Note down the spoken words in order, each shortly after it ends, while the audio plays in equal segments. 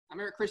I'm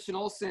Eric Christian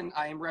Olsen.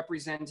 I am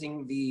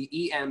representing the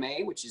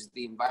EMA, which is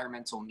the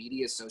Environmental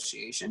Media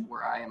Association,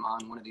 where I am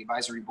on one of the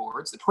advisory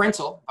boards, the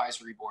parental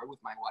advisory board with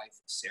my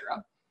wife,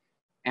 Sarah.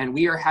 And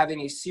we are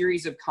having a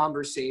series of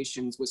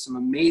conversations with some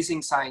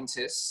amazing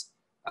scientists,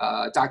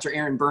 Dr.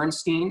 Aaron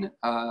Bernstein,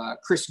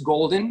 Chris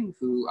Golden,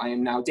 who I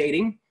am now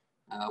dating.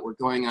 We're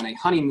going on a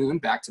honeymoon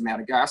back to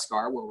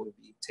Madagascar, where we'll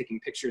be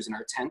taking pictures in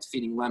our tent,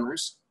 feeding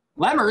lemurs.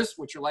 Lemurs,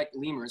 which are like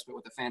lemurs, but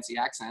with a fancy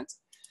accent.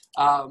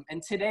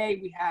 And today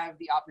we have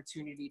the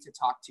opportunity to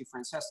talk to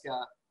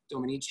Francesca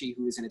Dominici,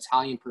 who is an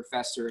Italian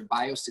professor of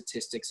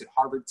biostatistics at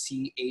Harvard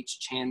T.H.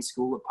 Chan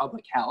School of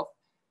Public Health,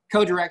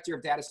 co-director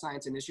of Data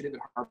Science Initiative at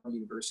Harvard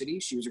University.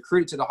 She was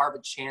recruited to the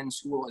Harvard Chan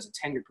School as a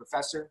tenured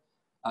professor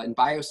in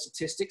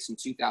biostatistics in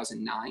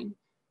 2009.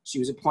 She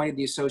was appointed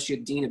the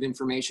Associate Dean of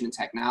Information and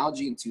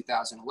Technology in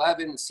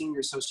 2011, and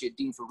Senior Associate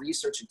Dean for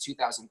Research in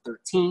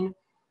 2013.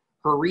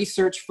 Her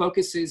research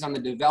focuses on the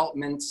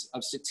development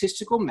of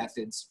statistical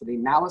methods for the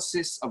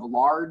analysis of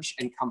large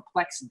and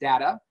complex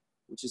data,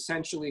 which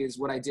essentially is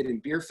what I did in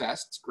Beer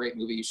Fest. It's a great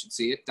movie, you should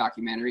see it,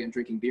 documentary on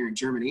drinking beer in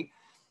Germany.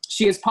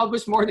 She has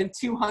published more than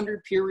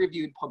 200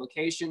 peer-reviewed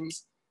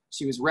publications.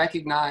 She was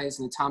recognized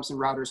in the Thomson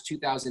Reuters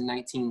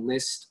 2019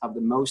 list of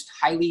the most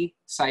highly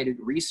cited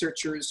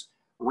researchers,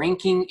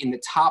 ranking in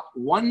the top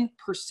 1%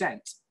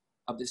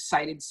 of the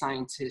cited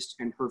scientists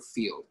in her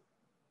field.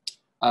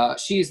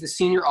 She is the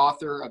senior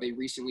author of a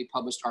recently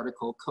published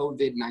article,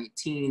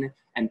 COVID-19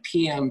 and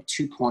PM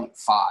 2.5,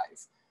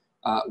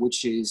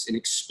 which is an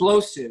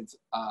explosive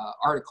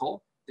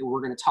article that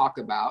we're going to talk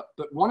about.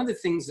 But one of the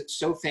things that's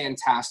so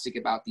fantastic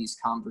about these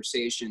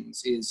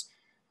conversations is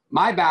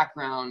my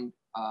background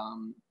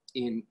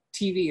in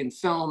TV and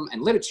film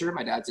and literature.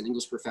 My dad's an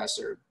English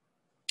professor.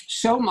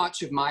 So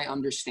much of my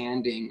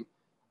understanding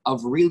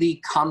of really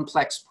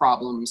complex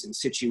problems and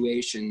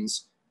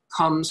situations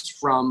comes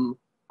from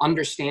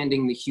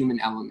understanding the human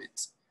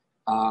element.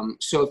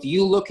 So if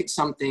you look at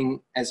something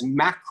as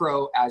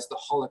macro as the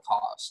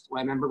Holocaust, well,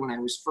 I remember when I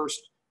was first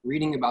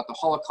reading about the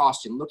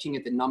Holocaust and looking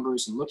at the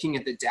numbers and looking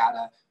at the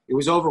data, it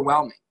was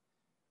overwhelming.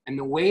 And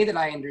the way that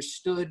I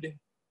understood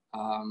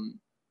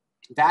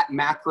that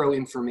macro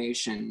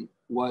information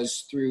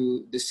was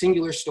through the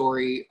singular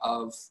story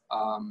of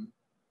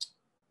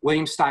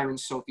William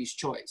Styron's Sophie's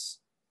Choice.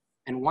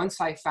 And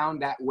once I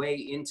found that way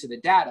into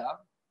the data,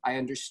 I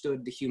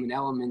understood the human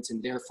element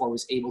and therefore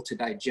was able to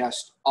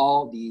digest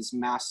all these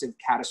massive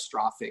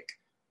catastrophic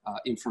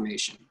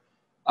information.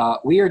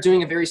 We are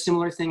doing a very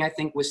similar thing, I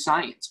think, with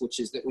science, which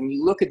is that when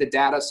you look at the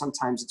data,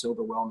 sometimes it's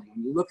overwhelming.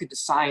 When you look at the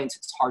science,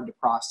 it's hard to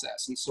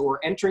process. And so we're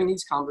entering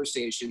these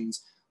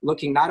conversations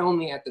looking not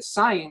only at the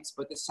science,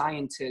 but the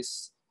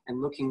scientists and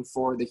looking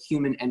for the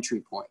human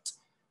entry point,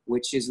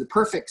 which is the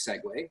perfect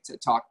segue to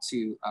talk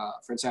to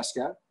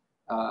Francesca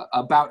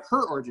about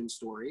her origin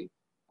story.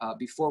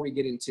 Before we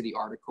get into the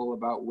article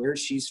about where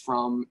she's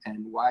from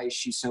and why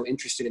she's so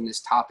interested in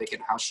this topic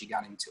and how she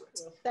got into it.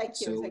 Well,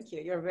 thank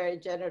you. You're very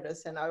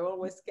generous, and I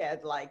always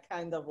get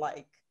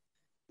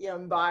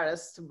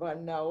embarrassed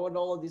when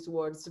all of these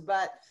words.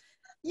 But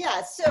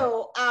yeah,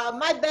 so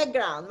my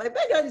background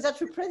is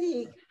actually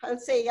pretty, I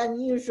would say,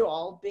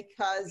 unusual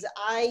because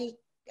I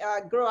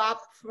grew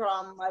up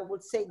from, I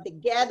would say, the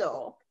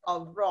ghetto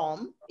of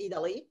Rome,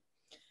 Italy.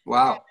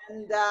 Wow.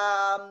 And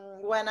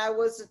when I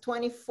was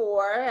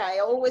 24, I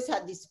always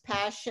had this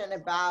passion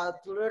about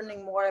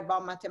learning more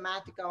about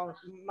mathematics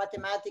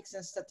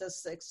and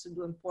statistics to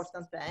do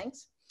important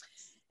things.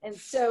 And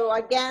so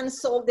again,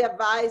 sold the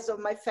advice of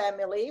my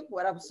family,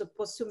 where I was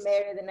supposed to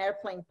marry an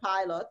airplane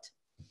pilot.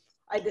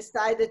 I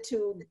decided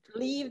to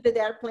leave the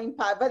airplane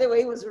pilot. By the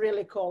way, it was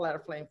really cool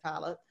airplane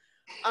pilot.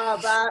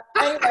 But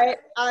anyway,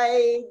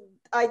 I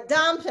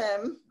dumped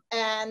him.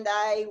 And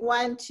I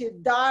went to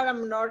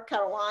Durham, North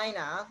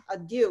Carolina,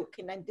 at Duke,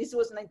 and this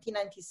was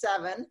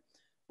 1997,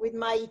 with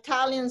my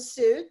Italian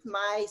suit,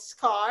 my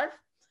scarf,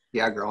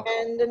 yeah, girl,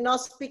 and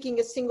not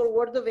speaking a single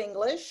word of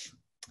English,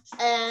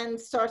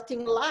 and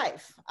starting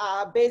life.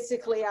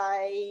 Basically,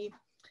 I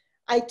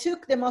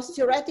took the most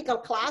theoretical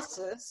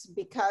classes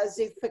because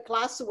if a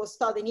class was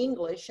taught in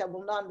English, I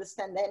will not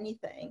understand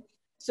anything.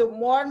 So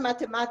more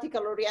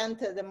mathematical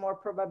oriented and more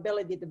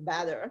probability, the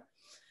better.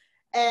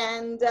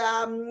 And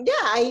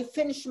yeah, I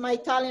finished my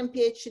Italian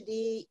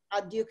PhD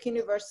at Duke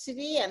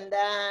University, and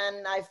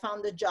then I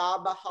found a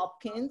job at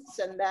Hopkins,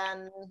 and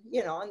then,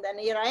 and then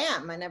here I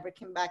am. I never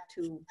came back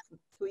to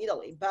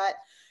Italy, but,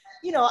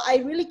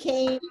 I really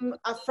came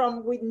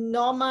from with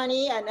no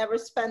money. I never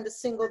spent a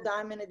single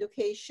dime in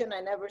education.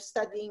 I never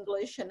studied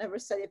English. I never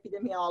studied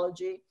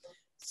epidemiology.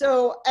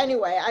 So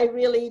anyway,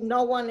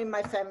 no one in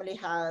my family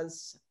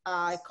has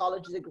a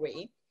college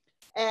degree.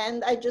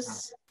 And I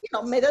just,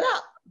 made it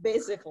up,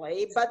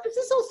 basically. But this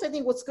is also, I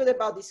think, what's good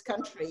about this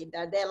country,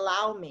 that they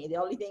allow me. The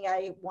only thing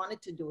I wanted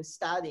to do is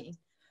study.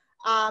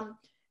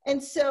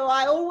 And so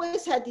I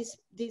always had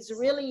this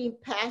really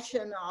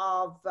passion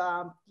of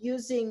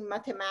using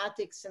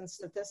mathematics and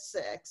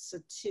statistics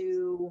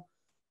to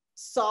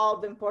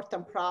solve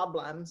important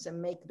problems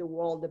and make the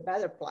world a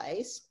better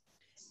place.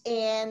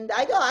 And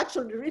I got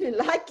actually really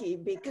lucky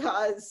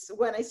because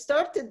when I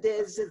started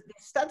this, the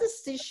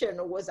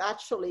statistician was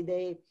actually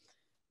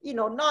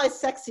not a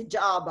sexy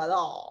job at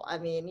all. I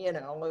mean, it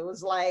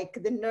was like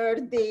the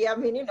nerdy, I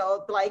mean,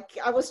 like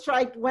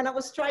when I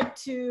was trying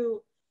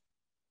to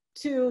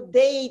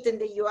date in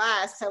the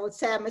US, I would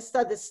say I'm a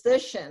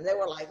statistician. They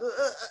were like,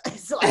 ugh.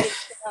 It's like,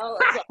 it's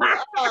like,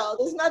 oh,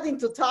 there's nothing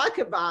to talk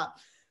about.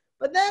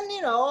 But then,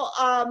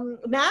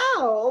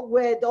 now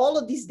with all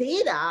of this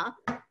data,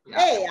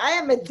 hey, I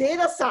am a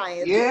data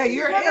scientist. Yeah,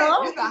 you're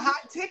the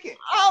hot ticket.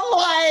 I'm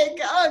like,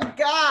 oh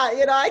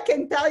God, I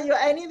can tell you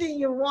anything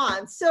you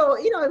want. So,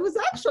 it was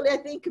actually, I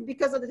think,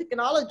 because of the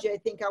technology, I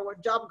think our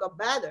job got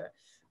better.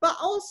 But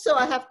also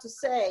I have to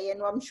say,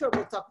 and I'm sure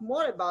we'll talk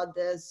more about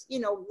this,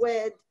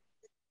 with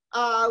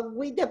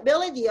the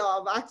ability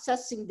of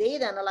accessing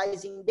data,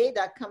 analyzing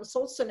data comes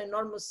also an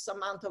enormous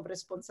amount of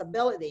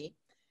responsibility.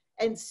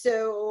 And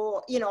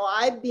so,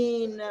 I've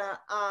been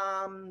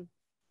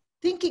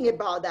thinking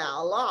about that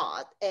a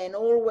lot, and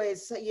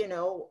always,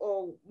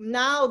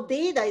 now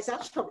data is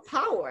actual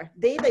power.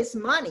 Data is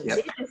money. Yep.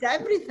 Data is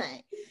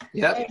everything.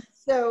 Yep. And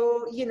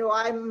so,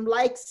 I'm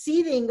like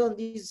sitting on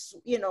this,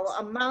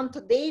 amount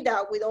of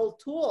data with all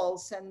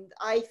tools, and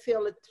I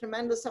feel a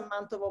tremendous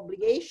amount of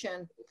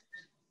obligation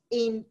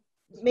in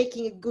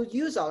making a good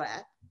use of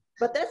it.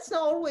 But that's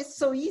not always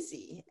so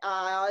easy,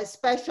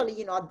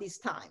 especially, at this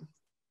time.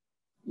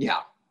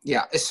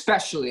 Yeah,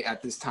 especially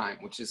at this time,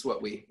 which is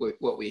what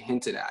we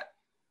hinted at.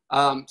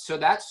 So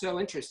that's so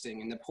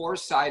interesting. In the poor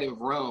side of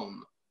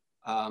Rome,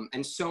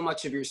 and so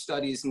much of your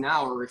studies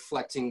now are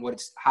reflecting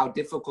how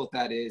difficult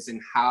that is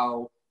and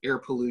how air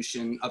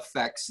pollution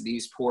affects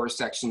these poor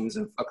sections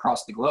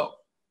across the globe.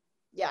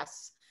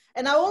 Yes,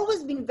 and I've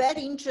always been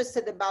very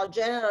interested about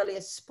generally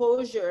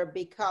exposure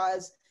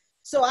because,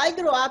 so I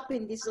grew up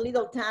in this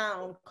little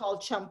town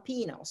called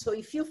Ciampino. So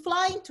if you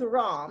fly into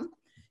Rome,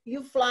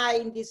 you fly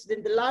in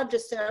the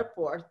largest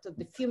airport,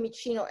 the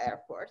Fiumicino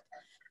airport,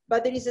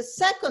 but there is a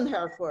second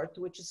airport,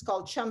 which is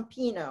called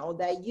Ciampino,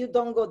 that you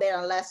don't go there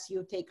unless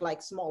you take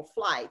like small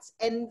flights.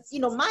 And,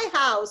 my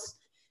house,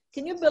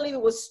 can you believe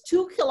it was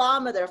 2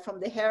 kilometers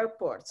from the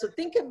airport? So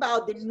think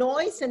about the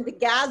noise and the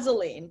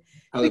gasoline.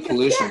 Oh, the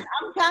pollution. Yes,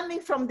 I'm coming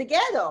from the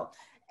ghetto.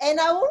 And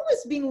I've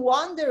always been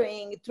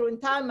wondering through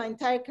my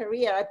entire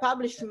career. I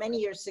published many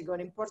years ago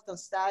an important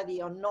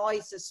study on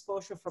noise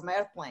exposure from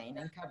airplane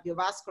and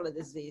cardiovascular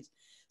disease.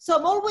 So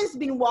I've always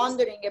been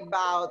wondering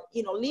about,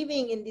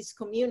 living in these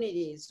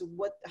communities,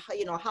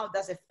 how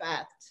does it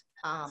affect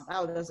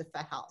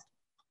health?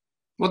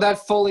 Well,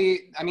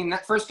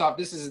 first off,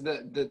 this is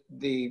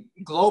the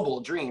global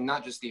dream,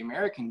 not just the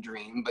American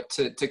dream, but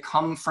to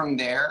come from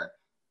there,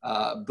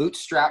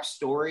 bootstrap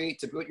story,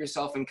 to put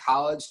yourself in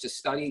college, to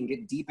study and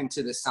get deep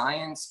into the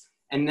science,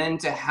 and then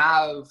to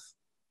have,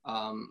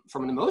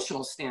 from an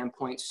emotional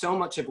standpoint, so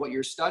much of what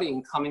you're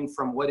studying coming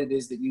from what it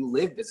is that you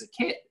lived as a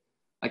kid.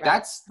 Like,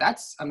 right.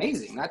 That's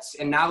amazing.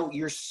 And now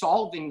you're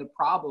solving the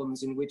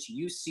problems in which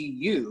you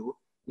see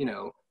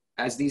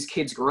as these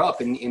kids grow up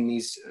in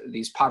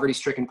these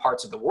poverty-stricken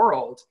parts of the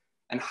world,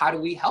 and how do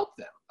we help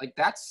them? Like,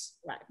 that's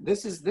right.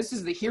 This is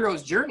the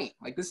hero's journey.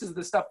 Like, this is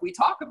the stuff we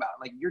talk about.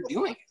 Like, you're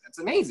doing it. That's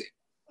amazing.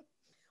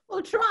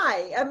 Well,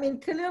 try. I mean,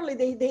 clearly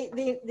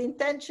the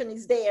intention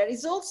is there.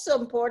 It's also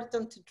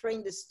important to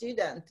train the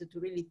student to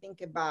really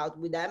think about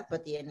with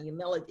empathy and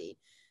humility,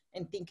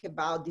 and think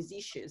about these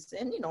issues,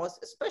 and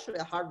especially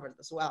at Harvard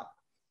as well.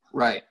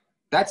 Right.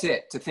 That's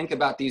it. To think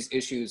about these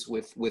issues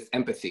with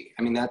empathy.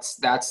 I mean, that's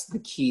the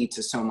key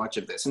to so much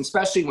of this, and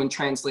especially when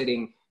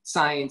translating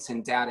science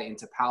and data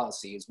into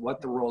policy, is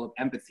what the role of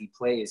empathy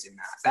plays in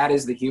that. That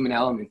is the human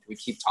element we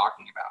keep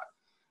talking about.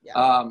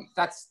 Yeah.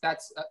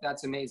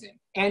 That's amazing.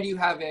 And you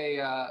have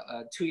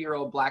a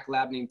 2-year-old black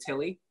lab named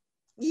Tilly.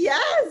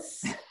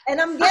 Yes,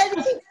 and I'm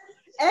getting.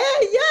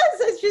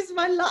 Yes, she's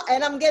my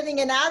and I'm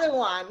getting another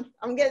one.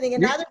 I'm getting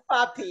another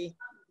puppy.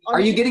 Are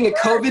you getting a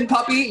COVID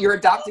puppy? You're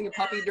adopting a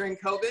puppy during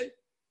COVID?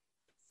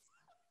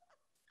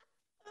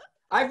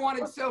 I've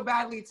wanted so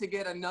badly to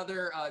get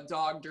another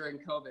dog during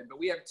COVID, but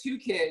we have 2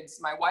 kids.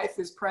 My wife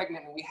is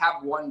pregnant, and we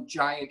have 1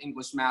 giant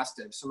English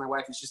Mastiff. So my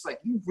wife is just like,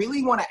 you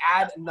really want to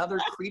add another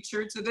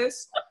creature to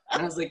this?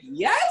 And I was like,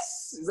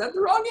 yes. Is that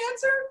the wrong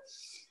answer?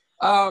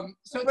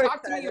 So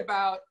talk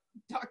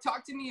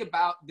to me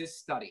about this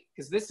study,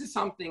 because this is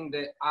something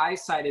that I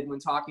cited when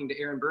talking to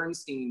Aaron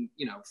Bernstein,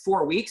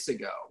 4 weeks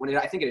ago, when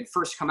I think it had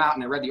first come out,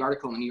 and I read the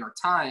article in the New York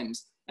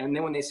Times. And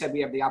then when they said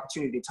we have the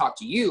opportunity to talk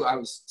to you, I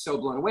was so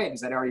blown away,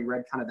 because I'd already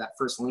read kind of that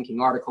first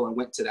linking article and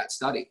went to that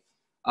study.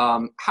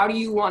 How do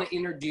you want to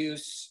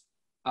introduce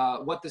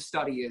what the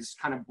study is,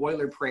 kind of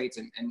boilerplate,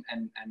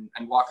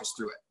 and walk us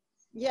through it?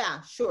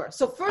 Yeah, sure.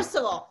 So first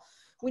of all,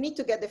 we need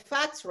to get the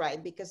facts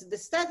right, because the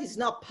study is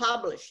not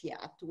published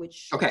yet,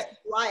 which is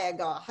why I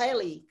got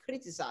highly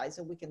criticized,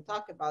 and we can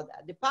talk about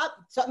that.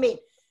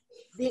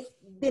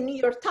 The New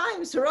York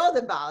Times wrote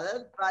about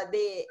it, but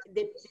the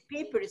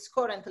paper is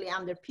currently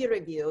under peer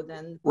reviewed.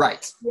 And,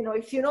 right.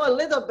 If you know a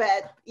little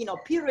bit,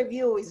 peer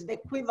review is the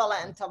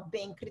equivalent of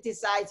being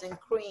criticized and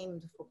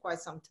creamed for quite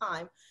some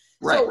time.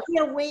 Right. So we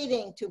are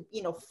waiting to,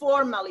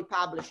 formally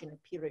publish in a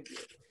peer review.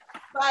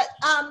 But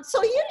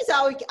so here is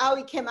how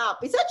it came up.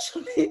 It's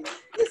actually, in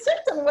a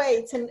certain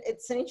way, it's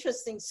an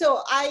interesting.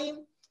 So I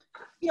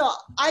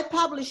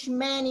published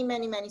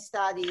many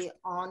studies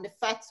on the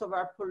effects of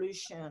air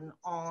pollution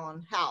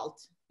on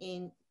health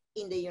in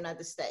the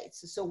United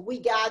States. So we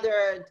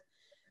gathered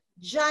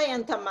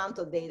giant amount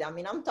of data. I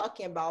mean, I'm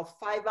talking about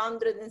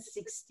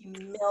 560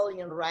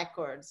 million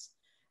records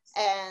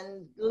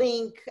and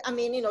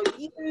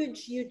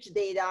huge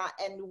data.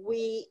 And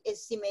we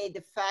estimate the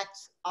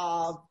effects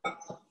of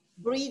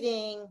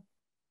breathing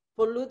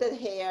polluted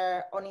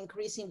air on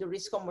increasing the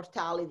risk of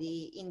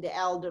mortality in the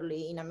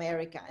elderly in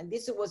America. And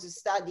this was a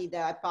study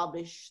that I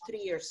published 3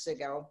 years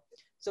ago.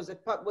 So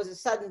it was a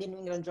study in the New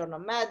England Journal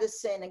of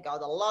Medicine and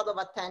got a lot of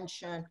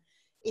attention.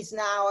 It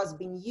now has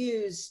been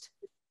used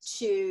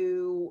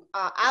to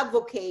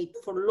advocate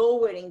for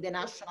lowering the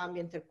National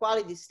Ambient Air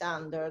Quality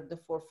Standard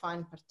for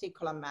fine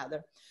particulate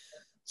matter.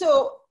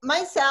 So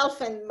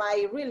myself and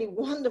my really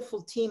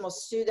wonderful team of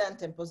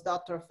students and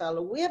postdoctoral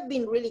fellows, we have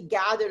been really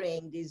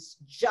gathering this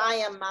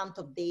giant amount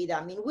of data.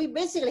 I mean, we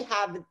basically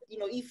have,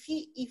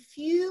 if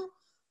you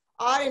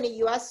are a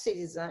US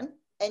citizen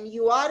and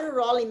you are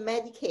enrolled in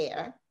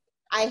Medicare,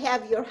 I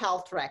have your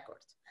health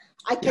record.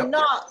 I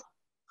cannot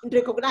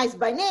recognize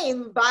by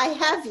name, but I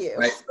have you.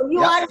 Right. So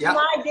you are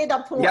my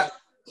data point.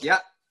 Yeah.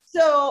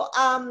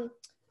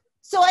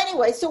 So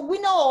anyway, so we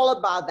know all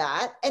about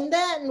that. And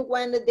then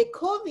when the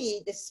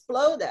COVID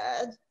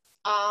exploded,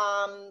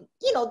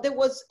 there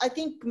was, I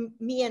think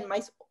me and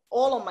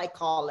all of my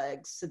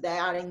colleagues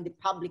that are in the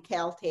public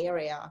health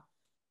area,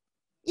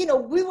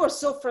 we were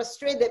so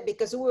frustrated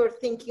because we were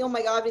thinking, oh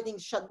my God,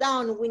 everything's shut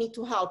down. We need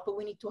to help.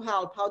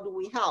 How do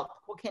we help?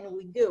 What can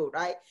we do,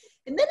 right?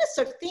 And then I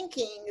started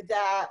thinking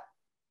that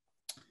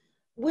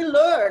we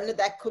learned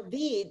that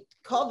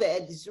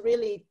COVID is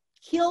really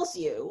kills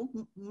you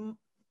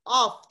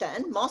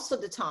often, most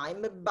of the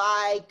time,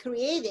 by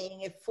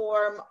causing a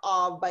form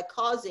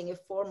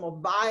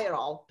of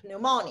viral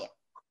pneumonia.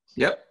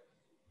 Yep.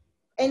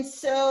 And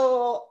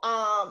so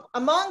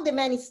among the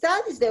many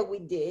studies that we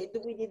did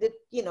it,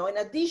 in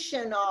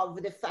addition of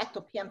the effect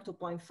of PM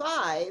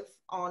 2.5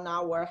 on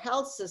our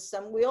health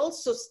system, we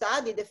also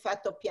studied the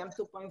effect of PM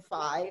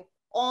 2.5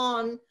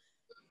 on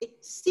a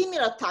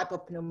similar type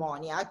of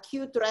pneumonia,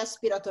 acute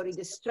respiratory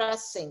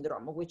distress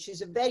syndrome, which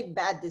is a very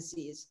bad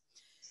disease.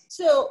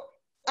 So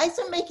I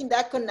started making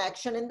that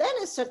connection, and then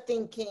I started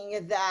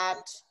thinking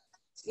that,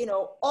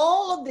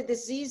 all of the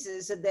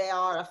diseases that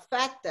are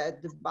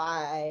affected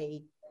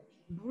by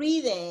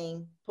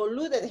breathing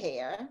polluted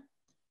air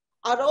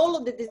are all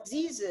of the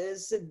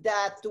diseases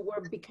that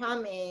were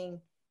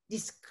becoming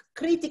this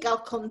critical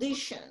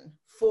condition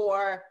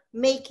for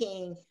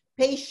making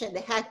patients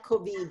that had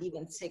COVID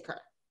even sicker.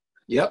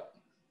 Yep.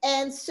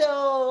 And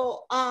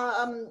so,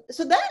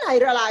 so then I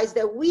realized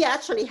that we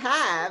actually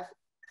have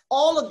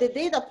all of the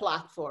data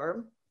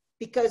platform,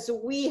 because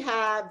we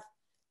have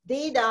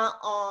data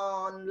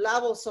on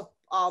levels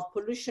of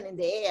pollution in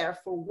the air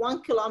for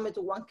 1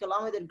 kilometer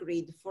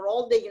grid for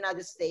all the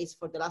United States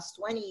for the last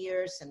 20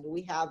 years. And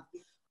we have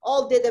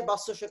all data about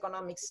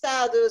socioeconomic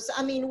status.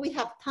 I mean, we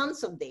have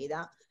tons of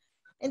data.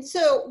 And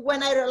so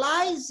when I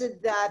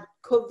realized that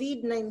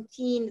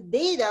COVID-19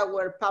 data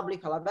were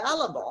publicly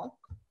available,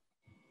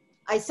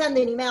 I sent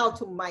an email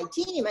to my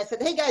team. I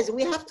said, hey guys,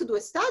 we have to do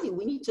a study.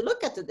 We need to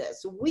look at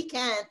this. We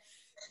can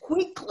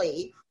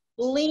quickly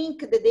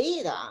link the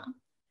data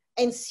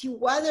and see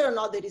whether or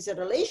not there is a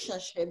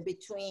relationship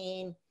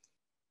between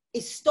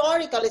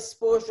historical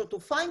exposure to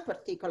fine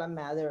particulate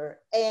matter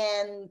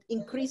and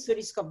increased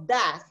risk of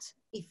death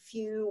if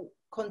you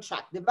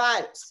contract the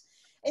virus.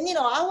 And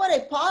our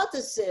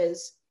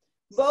hypothesis,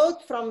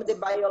 both from the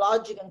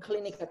biologic and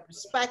clinical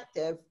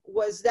perspective,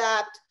 was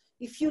that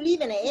if you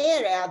live in an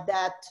area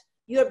that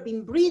you have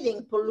been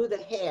breathing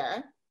polluted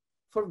air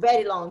for a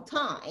very long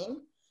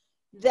time,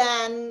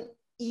 then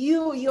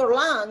your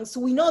lungs,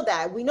 we know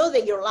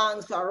that your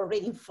lungs are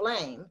already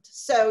inflamed.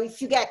 So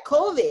if you get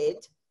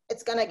COVID,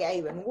 it's gonna get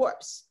even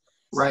worse.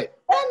 Right.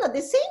 And at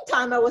the same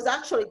time, I was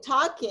actually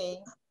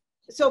talking,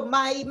 so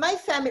my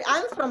family,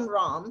 I'm from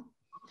Rome.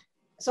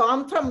 So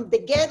I'm from the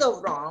ghetto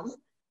of Rome,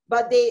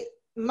 but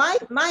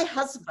my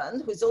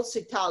husband, who is also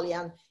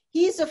Italian,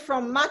 he's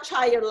from much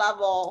higher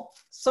level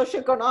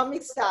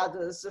socioeconomic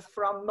status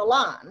from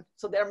Milan.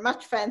 So they're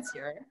much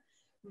fancier.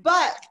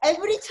 But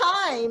every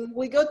time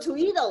we go to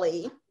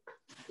Italy,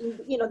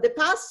 the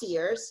past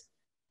years,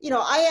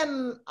 I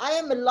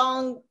am a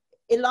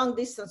long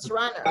distance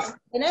runner.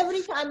 And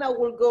every time I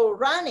will go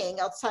running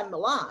outside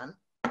Milan,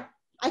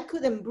 I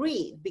couldn't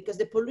breathe because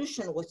the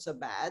pollution was so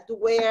bad,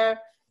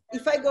 where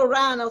if I go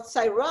run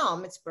outside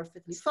Rome, it's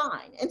perfectly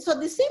fine. And so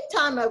at the same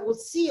time, I will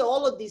see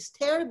all of this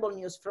terrible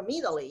news from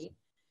Italy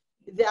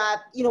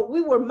that,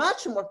 we were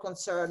much more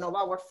concerned of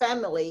our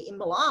family in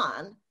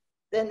Milan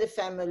than the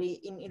family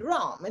in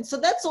Rome. And so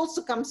that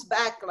also comes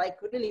back like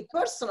really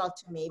personal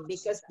to me,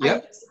 because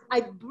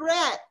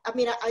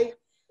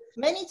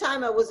many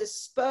times I was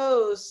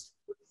exposed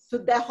to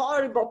the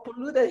horrible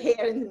polluted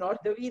air in the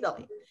north of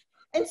Italy.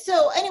 And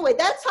so anyway,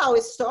 that's how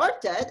it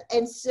started.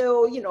 And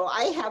so, you know,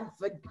 I have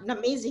an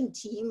amazing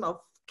team of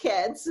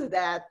kids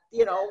that,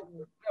 you know,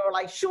 they were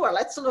like, sure,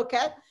 let's look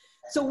at.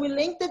 So we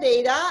linked the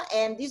data,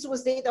 and this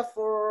was data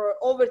for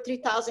over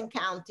 3,000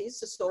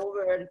 counties, so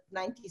over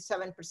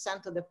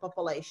 97% of the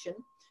population.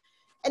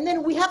 And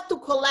then we have to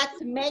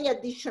collect many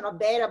additional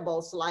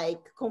variables like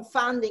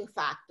confounding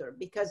factor,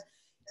 because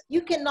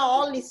you can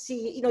only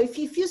see, you know, if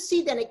you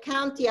see that a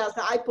county has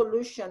high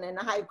pollution and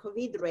a high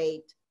COVID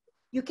rate,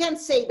 you can't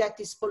say that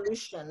it's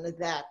pollution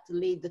that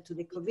led to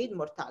the COVID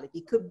mortality.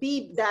 It could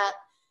be that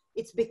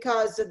it's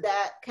because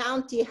that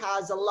county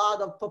has a lot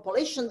of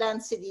population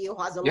density,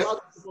 or has a lot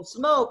of people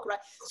smoke, right?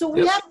 So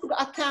we have to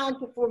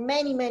account for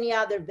many, many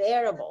other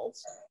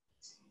variables.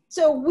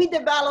 So we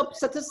developed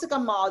statistical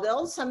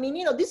models. I mean,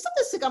 you know, these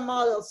statistical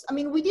models, I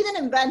mean, we didn't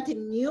invent a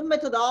new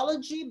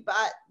methodology,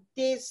 but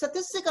the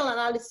statistical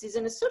analysis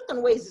in a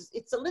certain ways,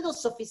 it's a little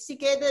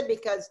sophisticated,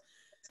 because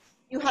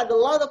you had a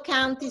lot of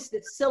counties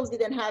that still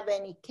didn't have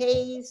any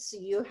case.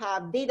 You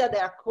have data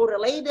that are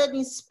correlated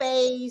in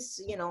space,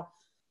 you know.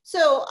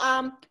 So,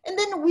 and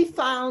then we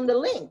found a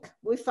link.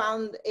 We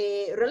found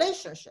a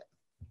relationship.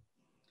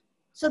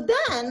 So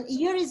then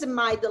here is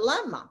my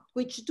dilemma,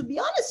 which, to be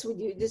honest with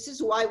you, this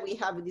is why we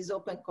have this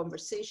open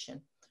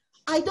conversation.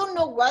 I don't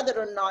know whether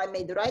or not I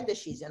made the right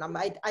decision.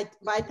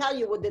 I tell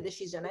you what the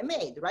decision I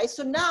made, right?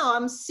 So now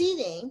I'm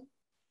sitting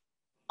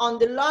on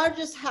the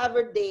largest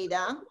ever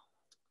data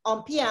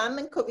on PM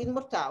and COVID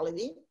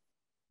mortality.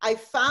 I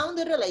found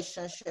a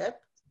relationship.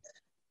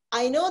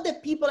 I know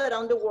that people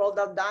around the world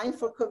are dying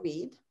for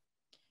COVID,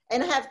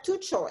 and I have two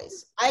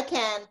choices. I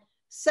can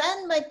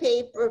send my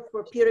paper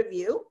for peer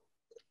review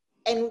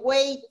and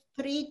wait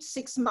 3 to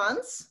 6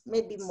 months,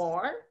 maybe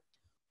more,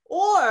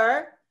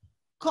 or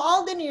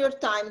call the New York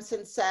Times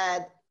and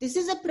said, this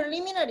is a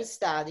preliminary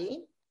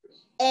study,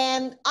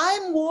 and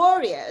I'm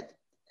worried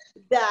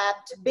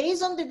that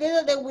based on the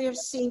data that we're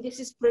seeing, this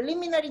is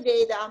preliminary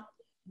data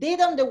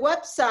on the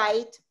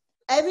website,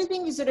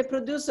 everything is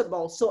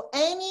reproducible. So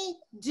any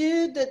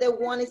dude that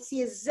want to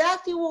see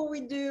exactly what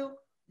we do,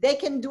 they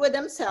can do it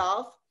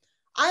themselves.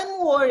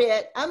 I'm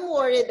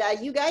worried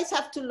that you guys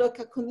have to look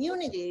at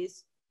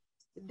communities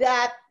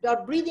that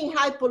are breathing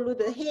high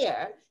polluted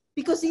air,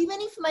 because even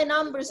if my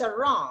numbers are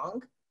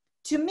wrong,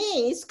 to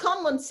me, it's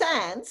common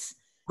sense,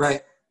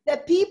 right,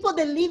 that people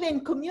that live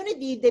in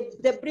community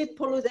that breathe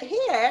polluted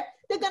air,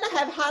 they're gonna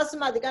have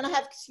asthma, they're gonna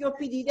have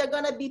COPD, they're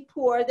gonna be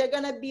poor, they're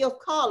gonna be of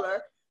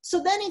color.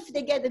 So then if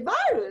they get the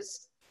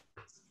virus,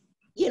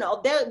 you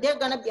know, they're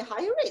gonna be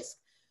high risk.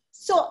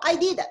 So I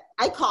did it,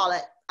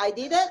 I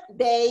did it,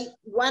 they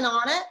went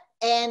on it,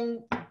 and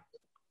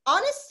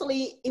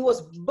honestly, it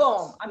was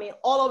boom. I mean,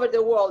 all over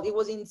the world, it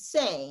was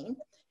insane.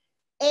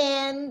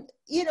 And,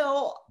 you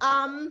know,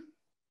 I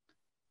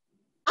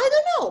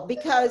don't know,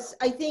 because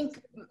I think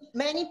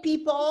many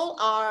people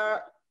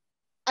are,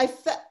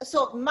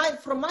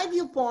 from my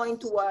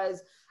viewpoint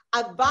was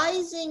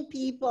advising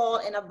people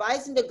and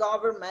advising the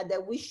government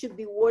that we should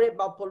be worried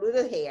about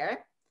polluted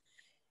air,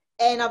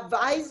 and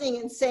advising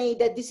and saying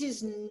that this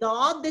is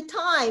not the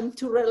time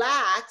to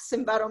relax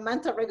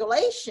environmental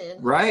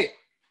regulation. Right.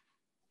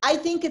 I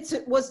think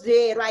it was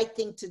the right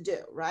thing to do,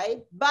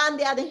 right? But on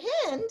the other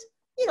hand,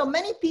 you know,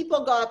 many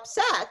people got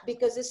upset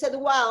because they said,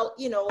 well,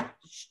 you know,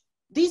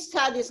 this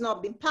study has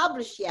not been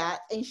published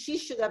yet, and they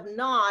should have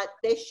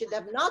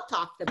not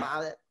talked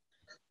about it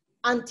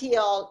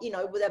until, you know,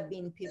 it would have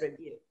been peer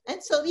reviewed.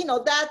 And so, you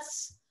know,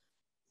 that's,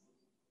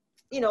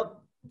 you know,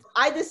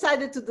 I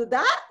decided to do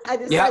that. I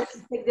decided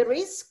to take the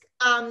risk.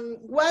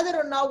 Whether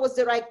or not was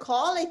the right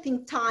call, I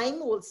think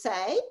time will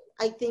say.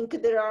 I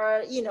think there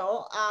are, you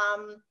know,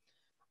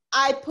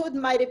 I put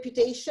my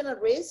reputation at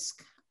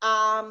risk.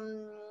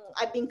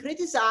 I've been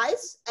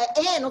criticized,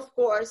 and of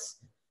course,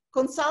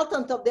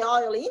 consultant of the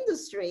oil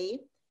industry.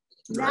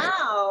 Right.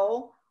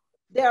 Now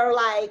they're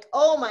like,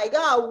 oh my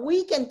God,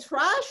 we can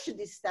trash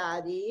this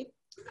study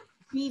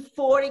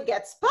before it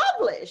gets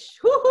published.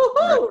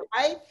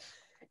 Right?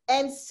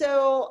 And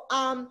so,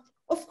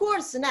 of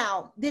course,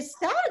 now this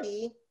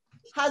study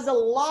has a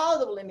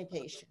lot of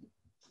limitation.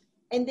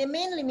 And the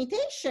main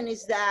limitation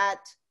is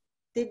that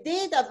the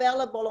data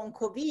available on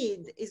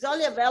COVID is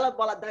only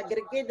available at the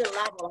aggregated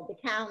level of the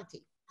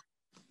county.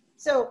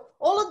 So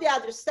all of the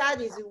other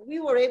studies, we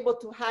were able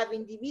to have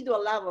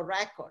individual level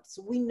records.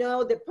 We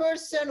know the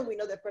person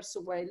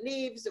where he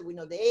lives, we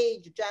know the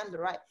age, gender,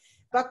 right?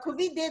 But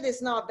COVID data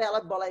is not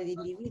available at the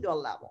individual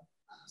level.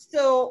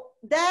 So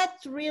that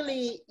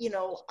really, you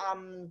know,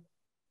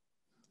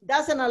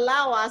 doesn't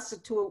allow us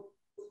to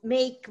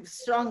make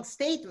strong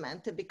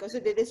statement because the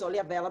data is only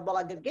available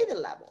at aggregated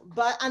level.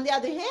 But on the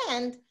other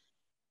hand,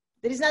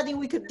 there is nothing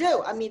we could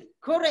do. I mean,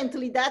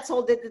 currently that's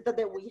all the data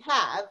that we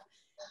have.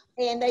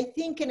 And I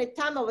think in a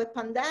time of a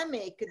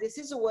pandemic, this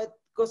is what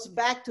goes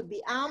back to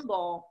be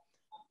humble.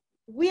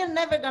 We are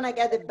never gonna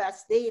get the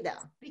best data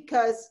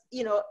because,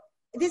 you know,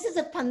 this is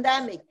a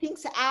pandemic.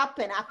 Things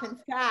happen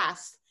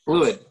fast.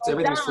 Fluid,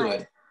 everything's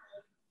fluid.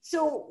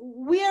 So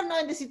we are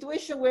not in the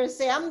situation where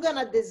say, I'm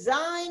gonna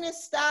design a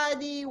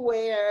study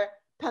where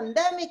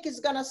pandemic is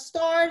going to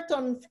start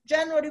on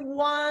January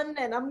 1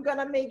 and I'm going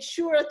to make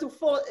sure to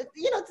follow,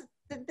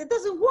 it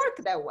doesn't work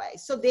that way.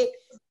 So the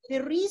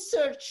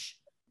research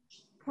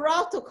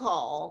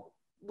protocol,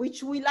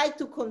 which we like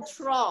to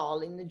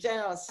control in the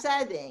general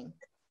setting,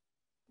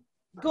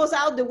 goes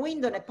out the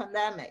window in a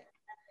pandemic.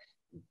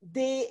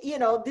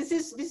 This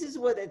is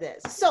what it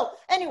is. So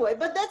anyway,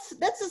 but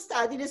that's a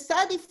study. The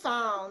study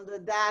found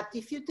that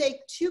if you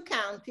take two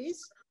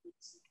counties,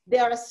 they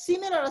are as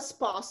similar as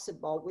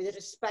possible with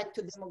respect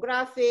to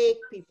demographic,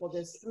 people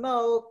that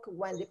smoke,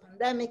 when the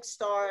pandemic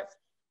starts,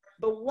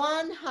 but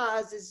one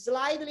has a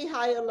slightly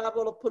higher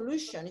level of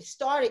pollution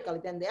historically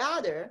than the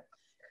other.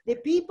 The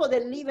people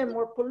that live in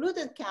more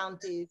polluted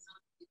counties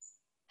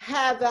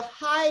have a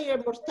higher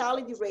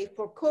mortality rate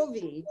for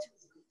COVID,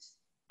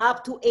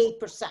 up to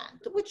 8%,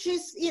 which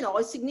is,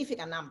 a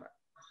significant number.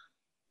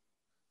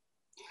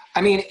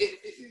 I mean,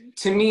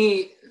 to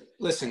me,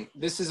 listen,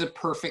 this is a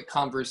perfect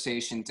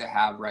conversation to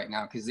have right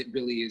now because it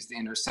really is the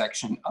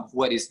intersection of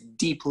what is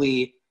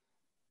deeply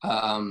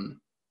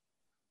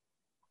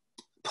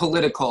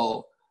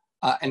political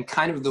and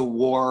kind of the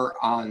war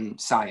on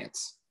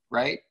science,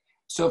 right?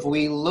 So if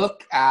we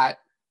look at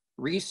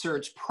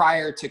research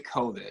prior to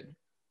COVID,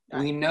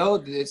 we know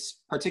this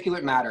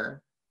particulate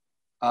matter,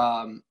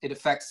 it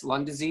affects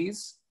lung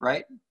disease,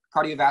 right?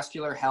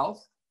 Cardiovascular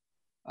health.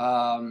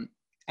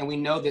 And we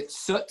know that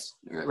soot,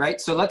 right?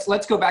 So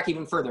let's go back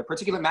even further.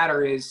 Particulate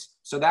matter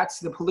so that's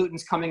the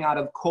pollutants coming out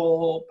of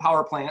coal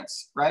power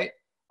plants, right?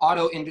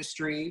 Auto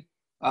industry,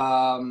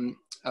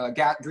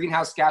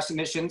 greenhouse gas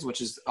emissions, which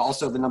is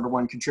also the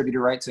 #1 contributor,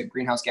 right, to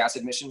greenhouse gas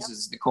emissions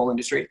is the coal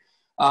industry.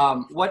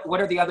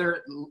 What are the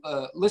other,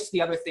 list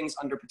the other things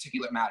under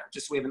particulate matter,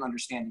 just so we have an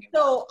understanding of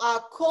So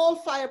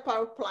coal-fired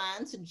power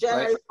plants,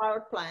 generating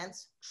power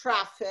plants,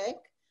 traffic,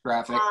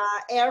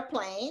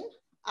 airplane,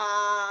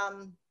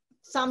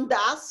 some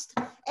dust,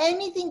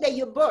 anything that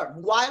you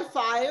burn,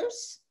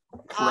 wildfires,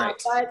 but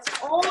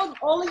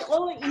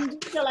all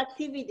industrial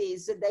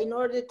activities that in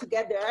order to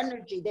get their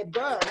energy, they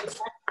burn, that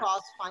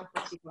cause fine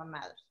particulate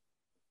matter.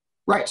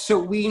 Right, so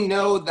we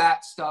know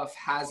that stuff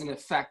has an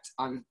effect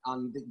on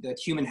the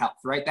human health,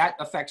 right? That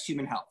affects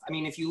human health. I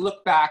mean, if you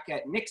look back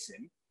at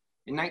Nixon,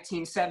 in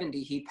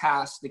 1970, he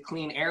passed the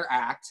Clean Air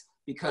Act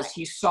because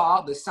he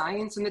saw the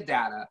science and the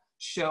data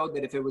showed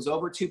that if it was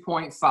over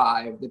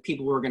 2.5, the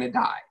people were gonna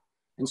die.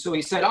 And so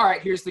he said, all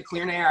right, here's the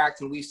Clean Air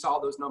Act, and we saw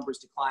those numbers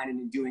decline, and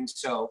in doing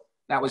so,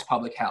 that was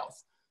public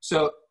health.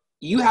 So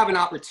you have an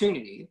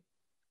opportunity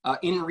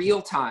in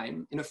real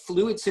time, in a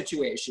fluid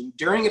situation,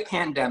 during a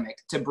pandemic,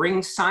 to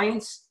bring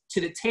science to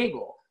the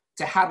table,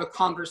 to have a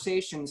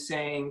conversation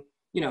saying,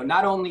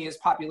 not only is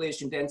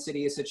population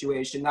density a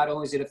situation, not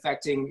only is it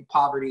affecting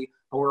poverty,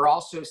 but we're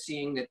also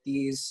seeing that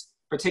these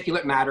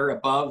particulate matter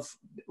above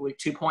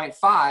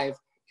 2.5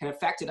 can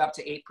affect it up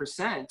to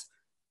 8%.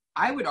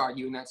 I would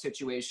argue in that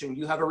situation,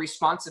 you have a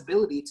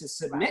responsibility to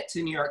submit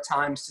to New York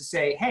Times to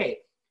say, hey,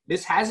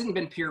 this hasn't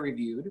been peer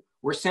reviewed.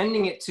 We're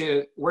sending it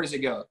to, where does it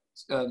go?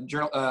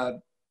 Journal.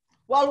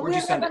 Well, we're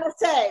not going to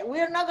say.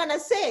 We're not going to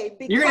say.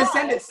 Because, you're going to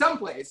send it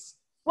someplace.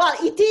 Well,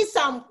 it is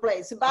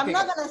someplace, but I'm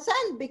not going to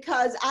send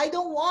because I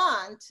don't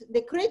want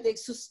the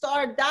critics to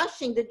start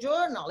dashing the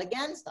journal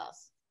against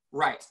us.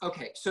 Right.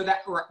 Okay. So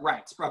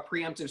it's a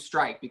preemptive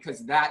strike,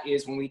 because that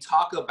is when we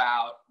talk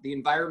about the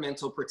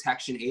Environmental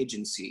Protection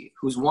Agency,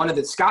 who's one of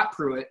the Scott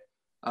Pruitt,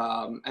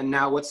 and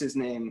now what's his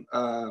name?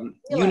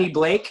 Uni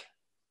Blake.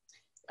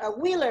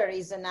 Wheeler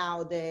is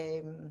now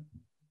the.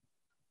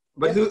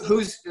 But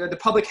who's the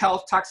public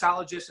health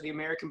toxologist of the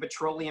American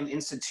Petroleum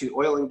Institute,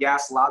 oil and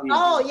gas lobby?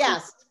 Oh,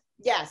 yes.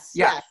 Yes.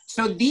 Yeah. Yes.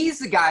 So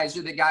these guys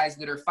are the guys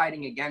that are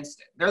fighting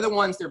against it. They're the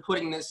ones that are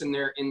putting this in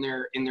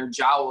their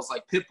jowls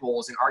like pit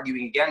bulls and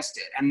arguing against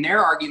it. And their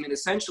argument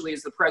essentially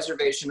is the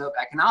preservation of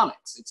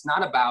economics. It's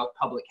not about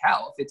public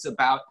health. It's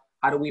about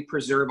how do we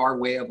preserve our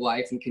way of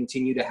life and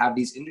continue to have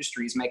these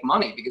industries make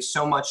money, because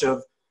so much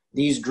of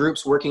these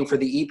groups working for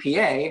the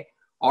EPA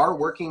are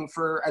working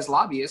as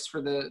lobbyists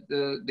for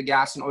the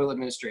Gas and Oil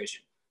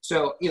Administration.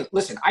 So,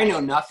 listen, I know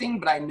nothing,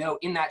 but I know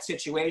in that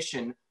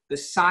situation, the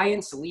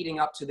science leading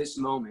up to this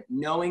moment,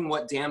 knowing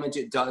what damage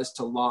it does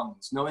to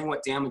lungs, knowing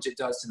what damage it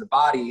does to the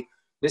body,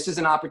 this is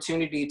an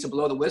opportunity to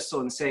blow the whistle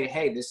and say,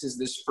 hey, this is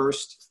this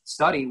first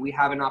study. We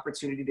have an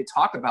opportunity to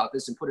talk about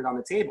this and put it on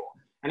the table.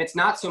 And it's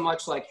not so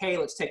much like, hey,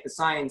 let's take the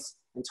science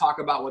and talk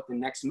about what the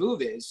next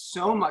move is.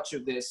 So much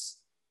of this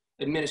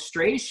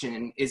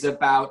administration is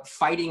about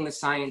fighting the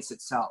science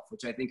itself,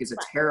 which I think is a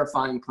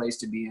terrifying place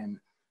to be in,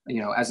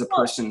 as a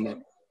person that.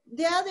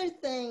 The other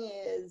thing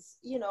is,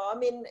 I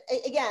mean,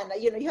 again,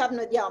 you have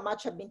no idea how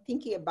much I've been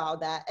thinking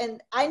about that.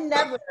 And I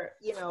never,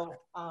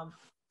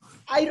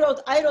 I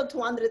wrote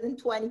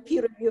 220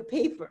 peer review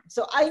papers.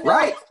 So I know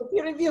how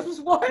peer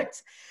reviews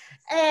works.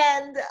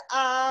 And,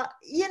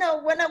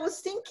 when I was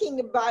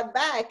thinking about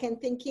back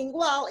and thinking,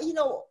 well,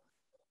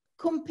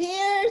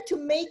 compared to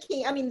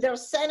making, I mean, there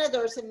are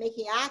senators and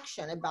making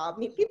action about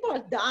me, people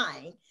are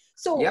dying.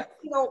 So, Yep.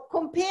 you know,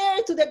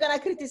 compared to they're gonna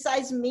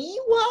criticize me,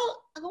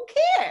 well, who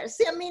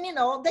cares? I mean, you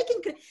know, they can,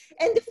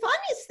 and the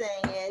funniest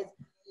thing is,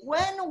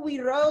 when we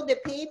wrote the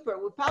paper,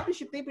 we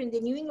published a paper in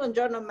the New England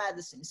Journal of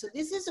Medicine. So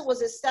this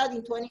was a study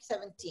in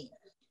 2017.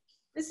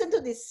 Listen to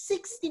this,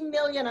 60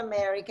 million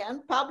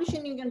American, published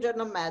in New England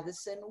Journal of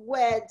Medicine,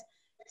 with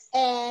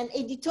an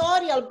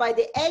editorial by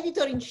the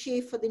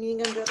editor-in-chief of the New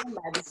England Journal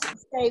of Medicine,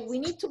 say we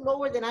need to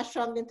lower the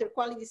national ambient air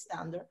quality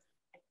standard.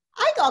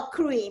 I got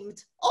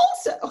creamed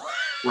also.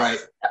 Right,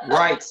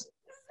 right.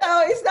 So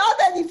it's not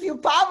that if you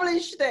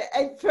published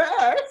it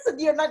first,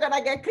 you're not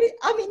gonna get,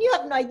 I mean, you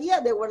have no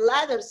idea, there were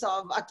letters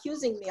of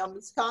accusing me of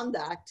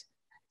misconduct,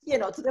 you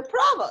know, to the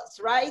provost,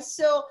 right?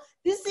 So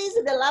this is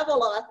the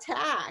level of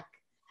attack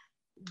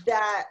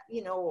that,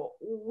 you know,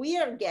 we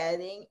are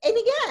getting. And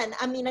again,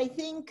 I mean, I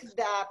think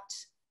that,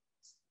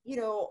 you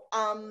know,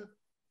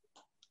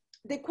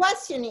 the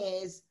question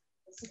is,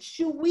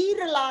 should we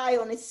rely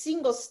on a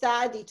single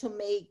study to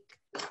make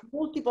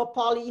multiple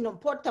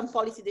important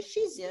policy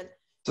decisions?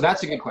 So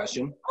that's a good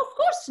question. Of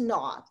course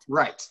not.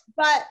 Right.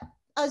 But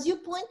as you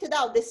pointed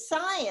out, the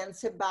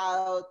science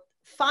about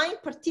fine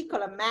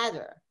particulate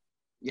matter.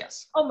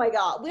 Yes. Oh my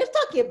God, we're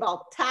talking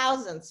about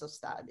thousands of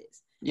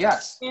studies.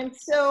 Yes. And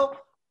so,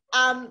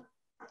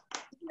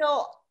 you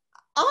know,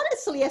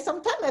 honestly,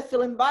 sometimes I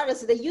feel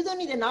embarrassed that you don't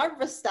need an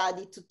Harvard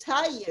study to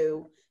tell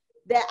you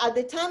that at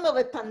the time of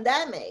a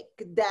pandemic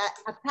that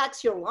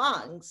attacks your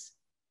lungs,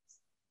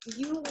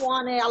 you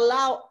want to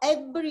allow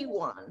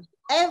everyone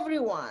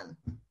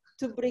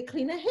to breathe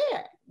cleaner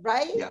air,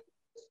 right? Yeah.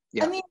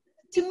 Yeah. I mean,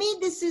 to me,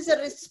 this is a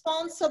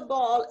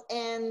responsible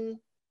and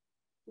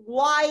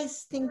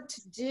wise thing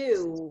to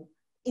do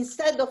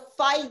instead of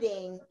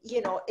fighting,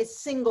 you know, a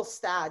single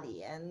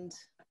study.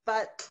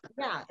 But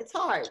yeah, it's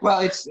hard. Well,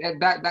 it's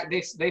that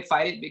they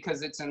fight it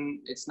because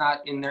it's not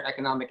in their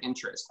economic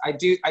interest. I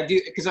do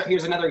because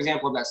here's another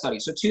example of that study.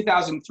 So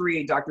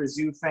 2003, Dr.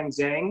 Zhu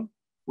Fengzhang,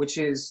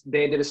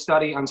 they did a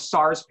study on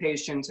SARS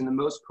patients in the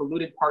most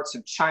polluted parts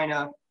of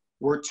China,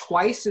 were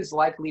twice as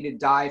likely to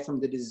die from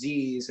the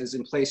disease as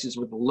in places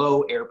with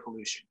low air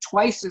pollution.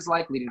 Twice as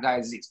likely to die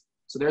of disease.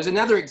 So there's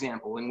another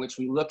example in which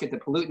we look at the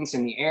pollutants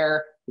in the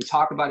air, we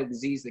talk about a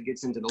disease that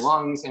gets into the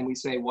lungs, and we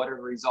say, what are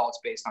the results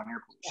based on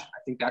air pollution? I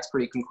think that's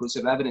pretty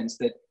conclusive evidence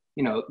that,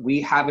 you know,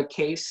 we have a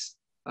case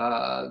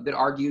that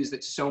argues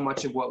that so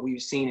much of what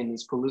we've seen in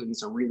these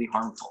pollutants are really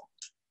harmful.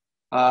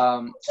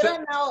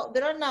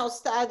 There are now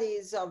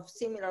studies of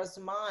similar as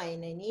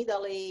mine in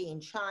Italy, in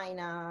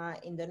China,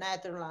 in the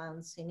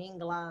Netherlands, in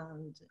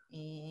England,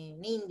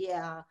 in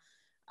India.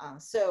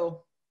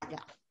 So, yeah.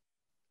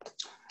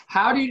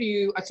 How do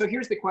you, so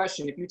here's the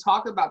question. If you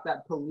talk about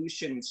that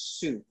pollution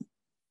soup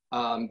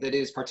that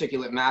is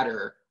particulate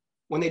matter,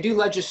 when they do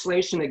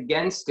legislation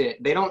against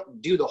it, they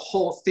don't do the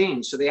whole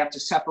thing. So they have to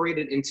separate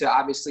it into,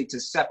 obviously, to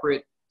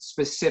separate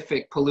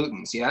specific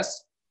pollutants,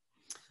 yes?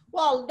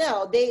 Well,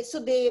 no,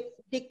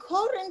 the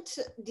current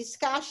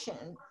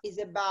discussion is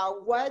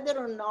about whether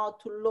or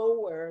not to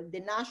lower the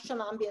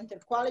national ambient air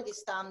quality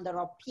standard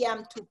of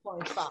PM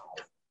 2.5.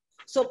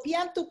 So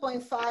PM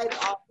 2.5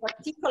 are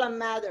particulate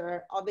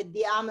matter of a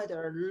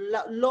diameter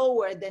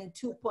lower than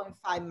 2.5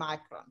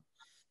 micron.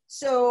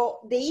 So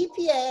the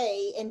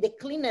EPA and the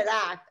Clean Air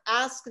Act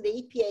ask the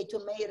EPA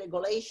to make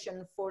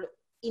regulation for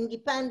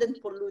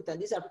independent pollutants.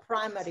 These are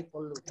primary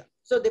pollutants.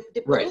 So the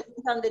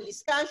pollutant under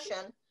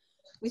discussion,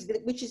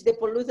 which is the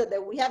pollutant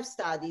that we have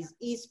studied,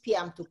 is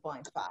PM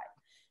 2.5.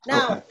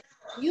 Now,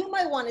 you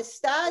might want to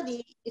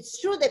study, it's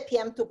true that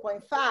PM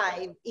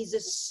 2.5 is a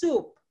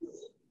soup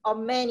of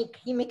many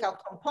chemical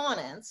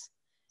components,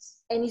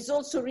 and it's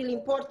also really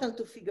important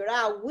to figure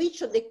out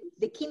which of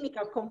the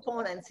chemical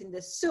components in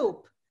the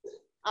soup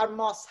are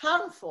most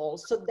harmful,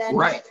 so then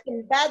you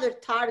can better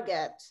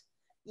target,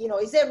 you know,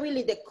 is it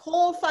really the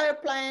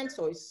coal-fired plants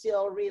or is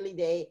still really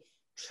the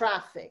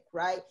traffic,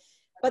 right?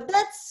 But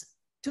that's,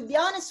 to be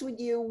honest with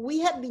you, we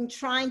have been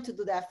trying to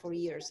do that for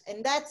years,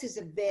 and that is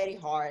very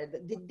hard.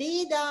 The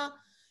data,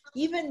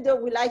 even though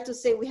we like to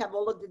say we have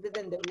all of the data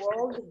in the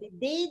world, the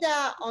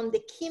data on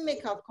the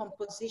chemical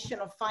composition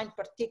of fine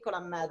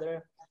particulate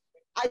matter,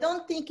 I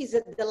don't think is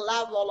at the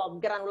level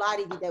of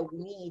granularity that we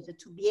need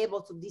to be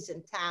able to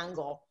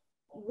disentangle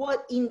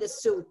what in the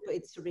soup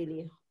it's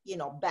really, you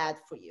know, bad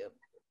for you.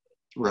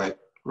 Right,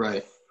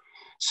 right.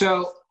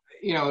 So,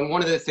 you know, and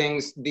one of the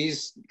things,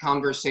 these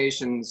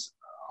conversations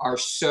are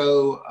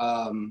so,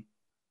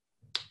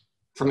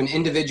 from an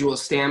individual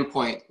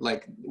standpoint,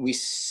 like we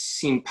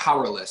seem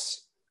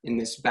powerless in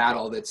this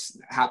battle that's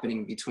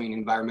happening between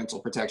Environmental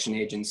Protection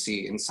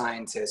Agency and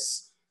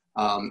scientists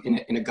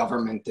in a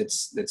government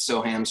that's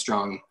so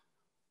hamstrung.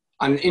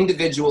 On an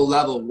individual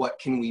level, what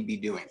can we be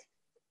doing?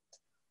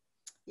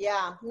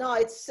 Yeah, no,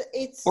 it's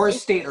or a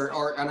state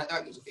or an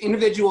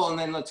individual, and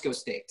then let's go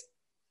state.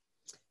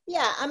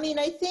 Yeah, I mean,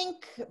 I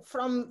think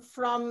from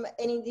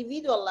an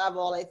individual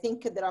level, I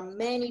think there are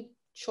many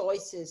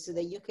choices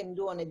that you can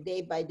do on a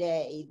day by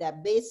day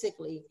that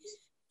basically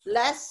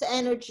less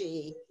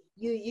energy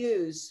you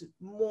use,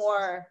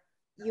 more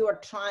you are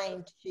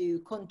trying to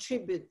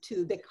contribute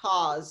to the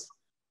cause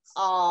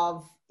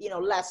of,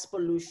 less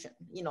pollution,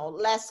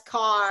 less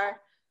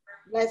car,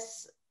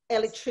 less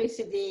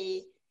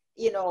electricity,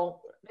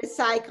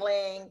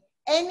 recycling,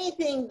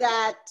 anything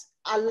that,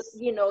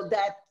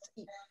 that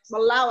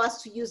allow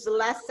us to use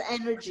less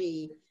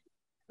energy,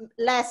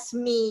 less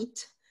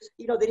meat.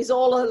 There is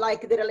all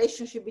like the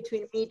relationship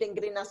between meat and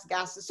greenhouse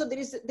gases. So there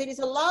is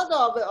a lot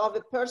of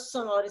a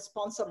personal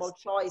responsible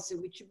choice,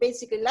 which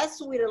basically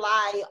less we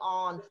rely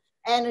on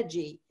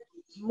energy,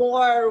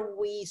 more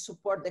we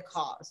support the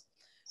cause.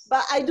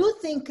 But I do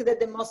think that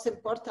the most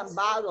important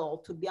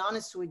battle, to be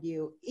honest with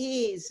you,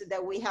 is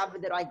that we have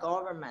the right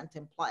government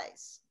in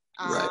place.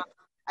 Right.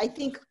 I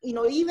think,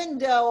 even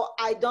though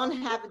I don't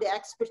have the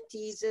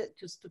expertise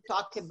to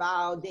talk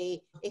about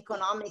the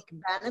economic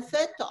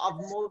benefit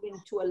of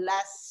moving to a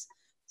less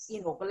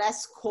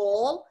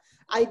coal,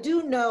 I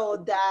do know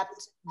that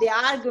the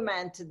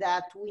argument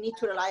that we need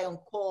to rely on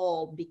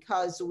coal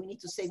because we need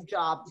to save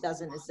jobs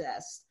doesn't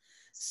exist.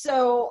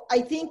 So I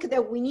think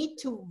that we need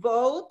to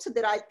vote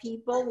the right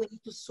people, we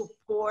need to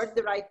support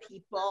the right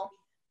people,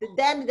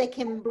 then they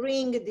can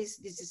bring this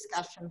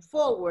discussion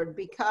forward,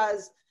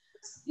 because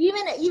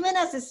even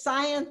as a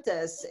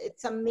scientist,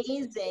 it's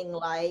amazing,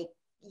 like,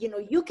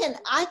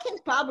 I can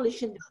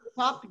publish in the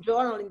top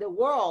journal in the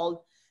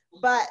world,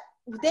 but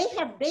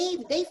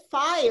they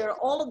fire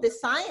all of the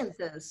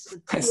scientists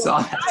I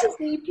saw that.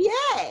 The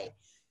EPA.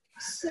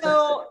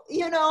 So,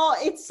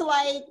 it's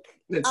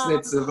like,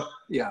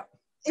 yeah.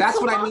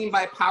 That's what I mean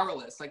by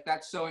powerless. Like,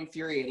 that's so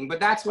infuriating. But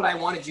that's what I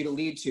wanted you to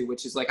lead to,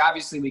 which is like,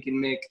 obviously we can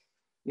make,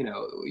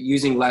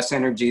 using less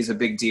energy is a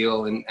big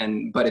deal.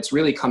 But it's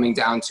really coming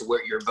down to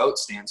what your vote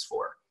stands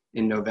for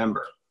in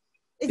November.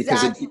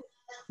 Exactly.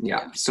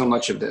 Because so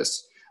much of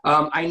this.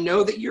 I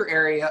know that your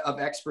area of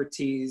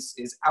expertise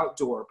is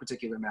outdoor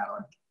particulate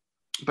matter.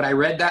 But I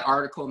read that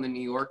article in the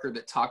New Yorker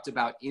that talked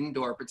about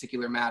indoor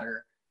particulate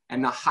matter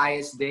and the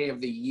highest day of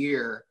the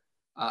year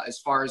as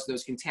far as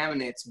those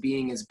contaminants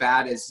being as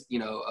bad as,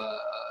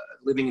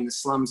 living in the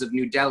slums of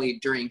New Delhi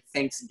during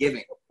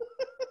Thanksgiving.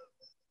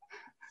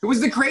 It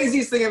was the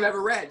craziest thing I've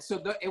ever read.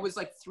 So it was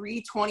like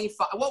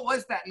 325. What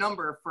was that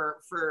number for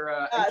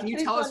can you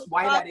tell us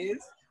why that is?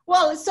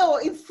 Well, so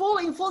in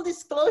full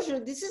disclosure,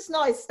 this is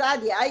not a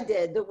study I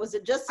did. It was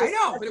just I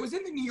know, but it was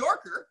in the New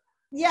Yorker.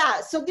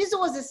 Yeah, so this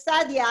was a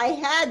study I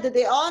had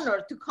the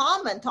honor to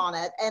comment on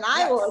it, and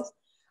I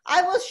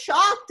was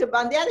shocked, but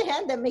on the other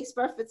hand, that makes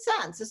perfect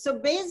sense. So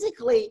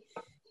basically,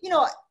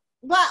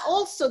 but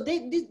also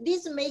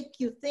these make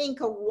you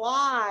think of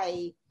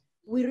why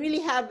we really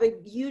have a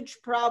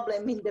huge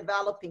problem in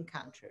developing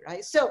country,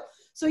 right? So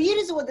here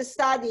is what the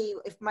study,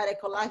 if my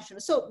recollection.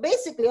 So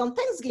basically on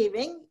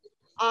Thanksgiving,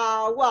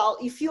 well,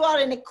 if you are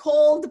in a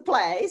cold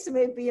place,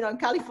 maybe, in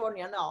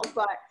California, no,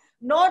 but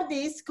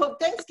Northeast,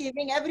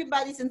 Thanksgiving,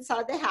 everybody's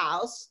inside the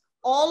house,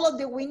 all of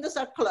the windows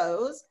are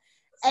closed,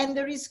 and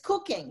there is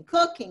cooking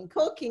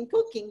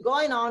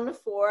going on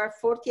for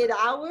 48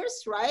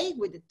 hours, right?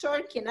 With the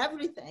turkey and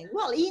everything.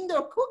 Well,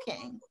 indoor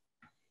cooking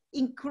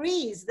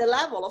increase the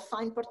level of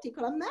fine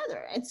particulate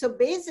matter. And so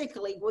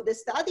basically what the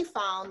study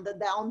found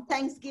that on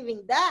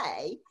Thanksgiving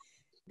Day,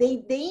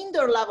 the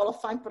indoor level of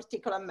fine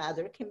particulate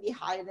matter can be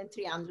higher than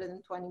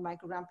 320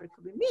 microgram per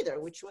cubic meter,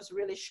 which was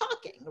really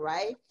shocking,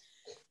 right?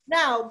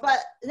 Now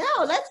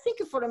let's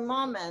think for a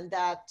moment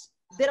that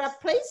there are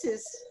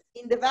places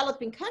in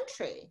developing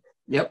country,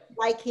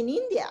 like in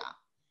India,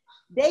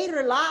 they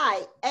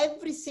rely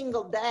every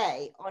single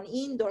day on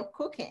indoor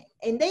cooking,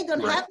 and they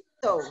don't have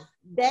stove.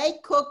 They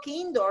cook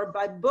indoor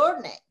by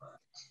burning.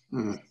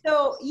 Mm.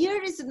 So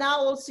here is now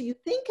also you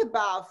think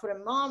about for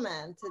a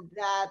moment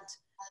that,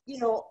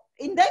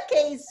 in that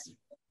case,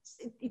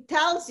 it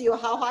tells you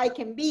how high it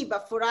can be,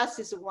 but for us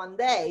it's one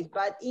day.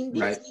 But in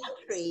this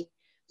country,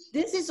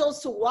 this is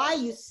also why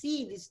you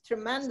see this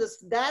tremendous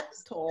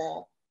death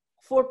toll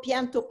for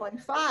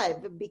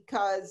PM2.5,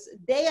 because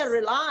they are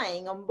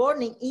relying on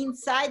burning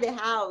inside the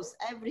house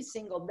every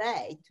single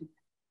day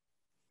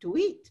to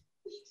eat.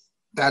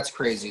 That's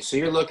crazy. So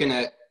you're looking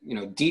at,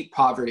 deep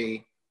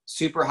poverty,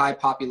 super high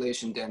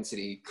population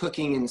density,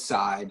 cooking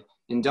inside,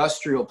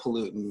 industrial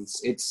pollutants.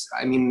 It's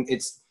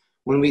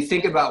when we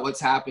think about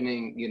what's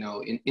happening,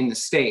 in the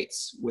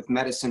States with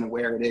medicine and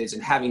where it is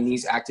and having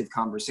these active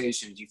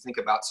conversations, you think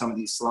about some of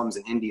these slums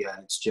in India,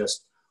 and it's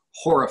just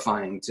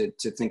horrifying to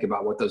think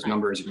about what those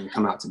numbers are going to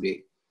come out to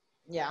be.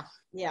 Yeah.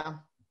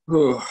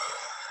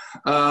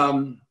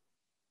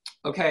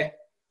 Okay.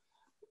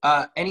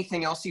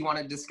 Anything else you want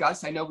to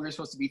discuss? I know we were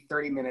supposed to be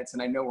 30 minutes,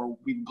 and I know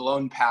we've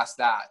blown past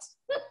that.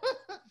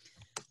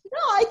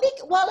 I think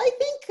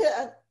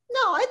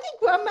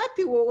we're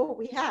happy with what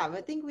we have.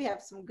 I think we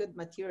have some good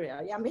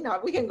material. Yeah,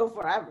 we can go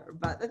forever,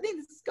 but I think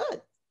this is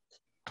good.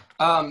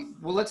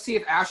 Well, let's see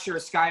if Asher or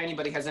Sky,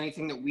 anybody has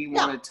anything that we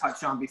want to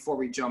touch on before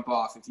we jump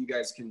off. If you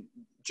guys can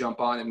jump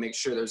on and make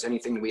sure there's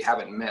anything that we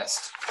haven't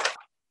missed.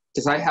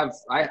 Because I can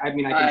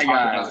talk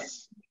about it.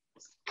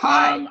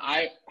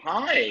 Hi.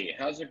 Hi,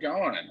 how's it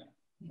going?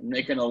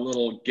 making a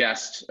little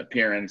guest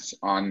appearance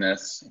on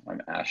this.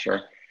 I'm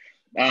Asher.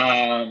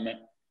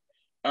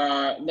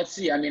 Let's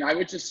see. I mean, I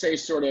would just say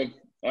sort of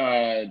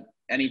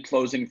any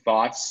closing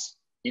thoughts,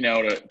 you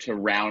know, to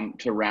round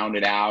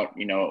it out,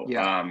 you know,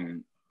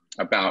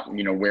 about,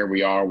 you know, where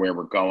we are, where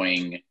we're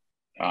going,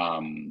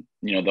 you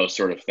know, those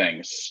sort of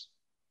things.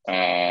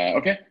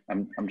 Okay,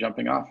 I'm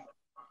jumping off.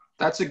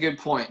 That's a good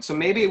point. So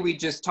maybe we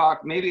just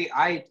talk, maybe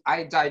I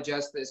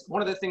digest this.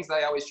 One of the things that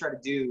I always try to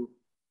do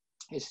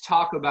is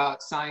talk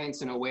about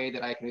science in a way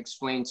that I can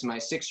explain to my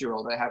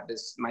 6-year-old. I have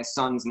this, my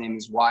son's name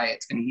is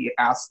Wyatt, and he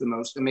asks the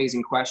most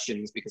amazing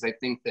questions, because I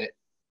think that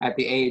at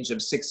the age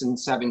of 6 and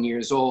 7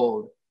 years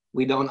old,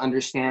 we don't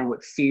understand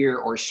what fear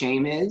or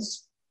shame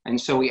is. And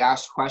so we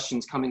ask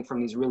questions coming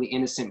from these really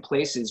innocent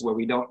places where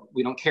we don't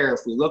care if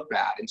we look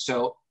bad. And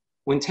so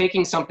when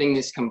taking something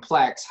this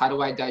complex, how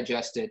do I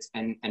digest it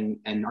and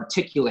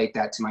articulate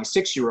that to my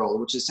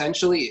 6-year-old, which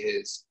essentially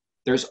is,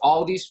 there's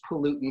all these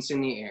pollutants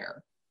in the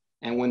air.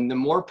 And when the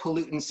more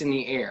pollutants in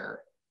the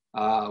air,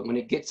 when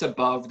it gets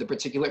above the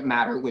particulate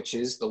matter, which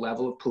is the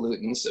level of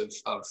pollutants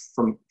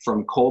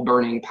from coal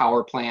burning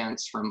power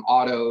plants, from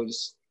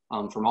autos,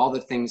 from all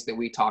the things that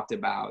we talked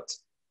about,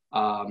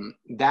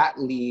 that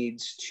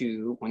leads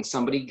to, when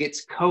somebody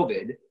gets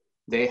COVID,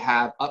 they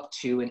have up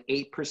to an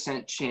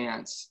 8%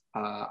 chance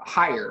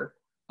higher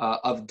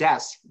of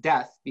death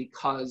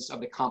because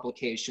of the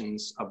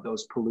complications of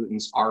those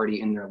pollutants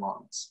already in their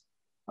lungs.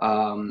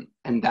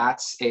 And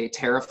that's a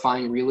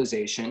terrifying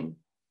realization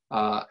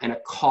and a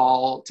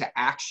call to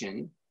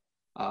action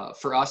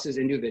for us as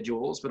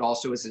individuals, but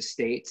also as a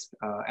state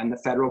and the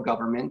federal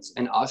government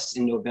and us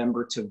in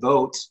November to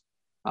vote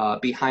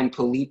behind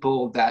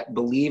people that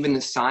believe in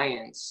the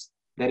science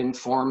that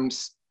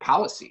informs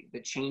policy,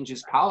 that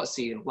changes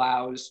policy and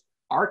allows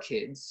our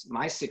kids,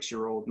 my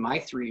 6-year-old, my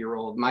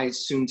 3-year-old, my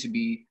soon to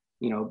be,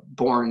 you know,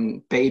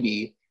 born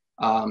baby,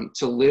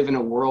 to live in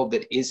a world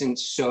that isn't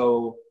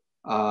so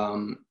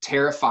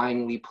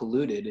terrifyingly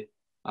polluted,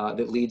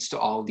 that leads to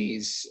all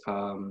these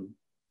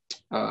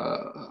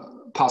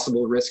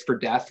possible risk for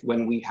death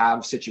when we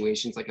have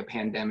situations like a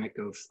pandemic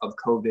of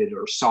COVID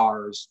or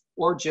SARS,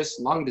 or just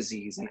lung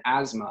disease and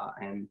asthma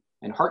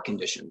and heart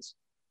conditions.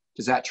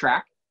 Does that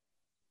track?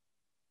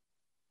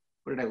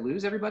 What, did I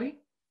lose everybody?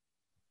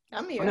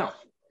 I'm here.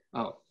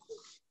 Oh,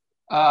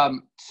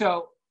 no.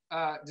 So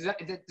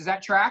does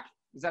that track?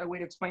 Is that a way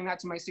to explain that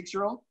to my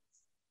 6-year-old?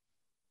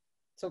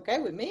 It's okay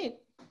with me.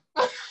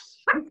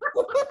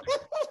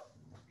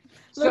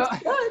 So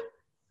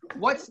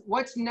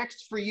what's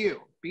next for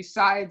you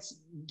besides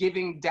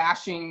giving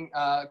dashing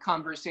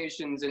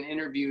conversations and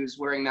interviews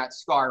wearing that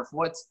scarf?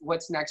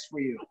 What's next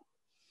for you?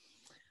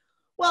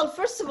 Well,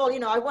 first of all, you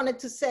know, I wanted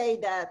to say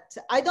that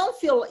I don't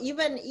feel,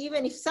 even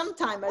if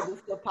sometimes I do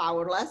feel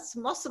powerless,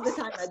 most of the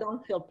time I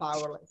don't feel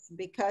powerless,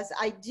 because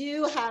I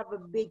do have a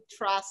big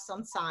trust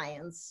on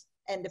science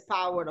and the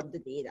power of the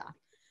data.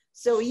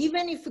 So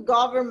even if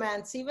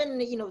governments, even,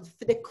 you know, if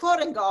the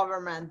current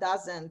government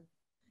doesn't,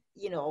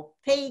 you know,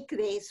 take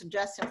the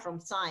suggestion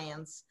from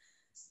science,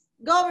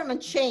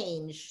 government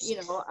change, you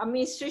know,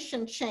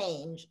 administration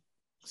change,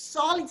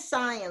 solid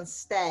science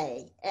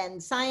stay,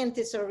 and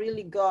scientists are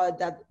really good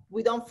that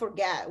we don't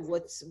forget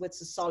what's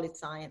a solid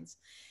science.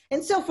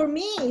 And so for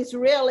me, it's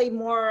really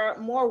more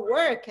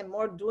work and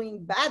more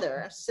doing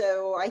better.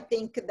 So I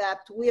think that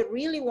we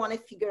really want to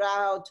figure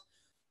out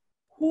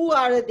who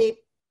are the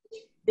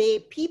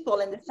people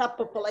in the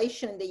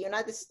subpopulation in the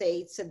United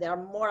States that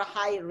are more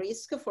high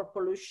risk for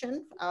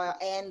pollution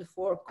and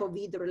for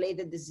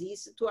COVID-related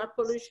disease to our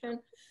pollution.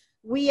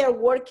 We are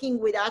working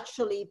with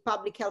actually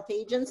public health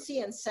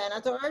agency and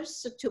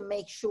senators to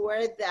make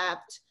sure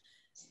that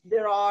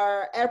there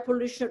are air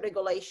pollution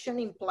regulation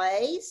in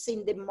place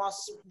in the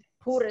most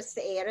poorest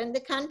area in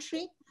the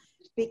country,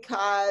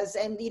 because,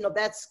 and you know,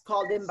 that's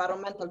called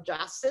environmental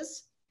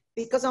justice,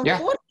 because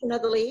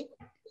unfortunately,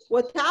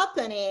 what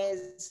happened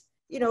is,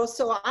 you know,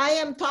 so I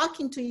am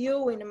talking to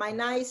you in my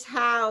nice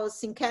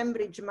house in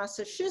Cambridge,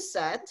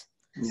 Massachusetts,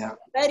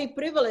 very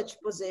privileged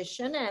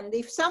position. And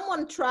if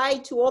someone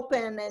tried to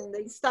open and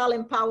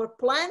install power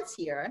plants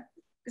here,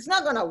 it's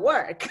not going to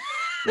work.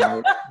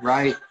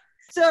 Right.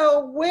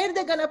 So where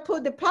they're going to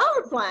put the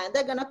power plant?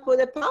 They're going to put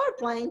a power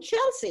plant in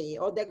Chelsea,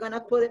 or they're going to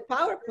put a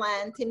power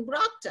plant in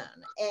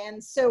Brockton.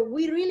 And so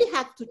we really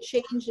have to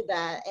change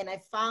that. And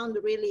I found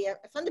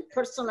a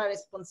personal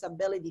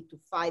responsibility to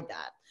fight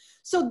that.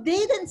 So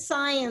data and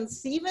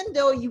science, even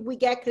though we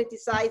get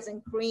criticized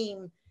and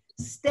cream,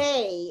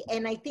 stay,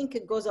 and I think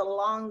it goes a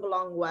long,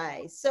 long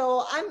way.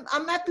 So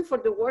I'm happy for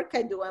the work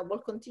I do, and will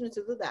continue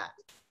to do that.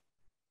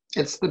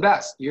 It's the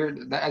best.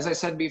 As I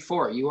said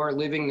before, you are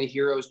living the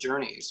hero's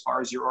journey as far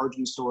as your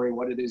origin story,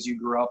 what it is you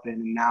grew up in,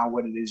 and now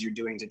what it is you're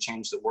doing to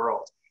change the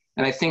world.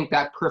 And I think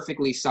that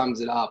perfectly sums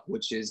it up,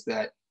 which is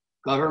that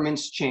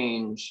governments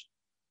change,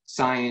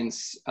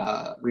 science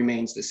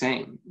remains the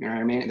same. You know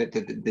what I mean?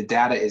 The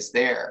data is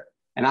there.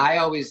 And I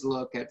always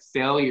look at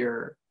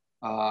failure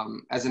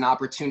as an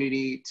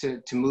opportunity to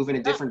move in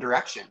a different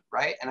direction,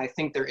 right? And I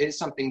think there is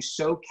something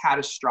so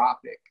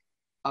catastrophic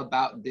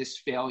about this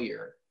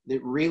failure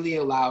that really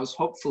allows,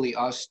 hopefully,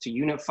 us to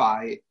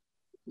unify,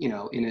 you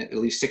know, at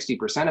least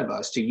 60% of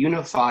us, to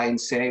unify and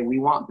say, we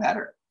want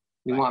better.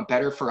 We want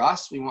better for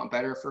us, we want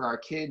better for our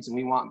kids, and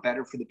we want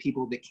better for the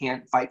people that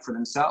can't fight for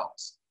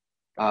themselves.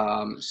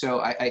 So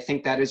I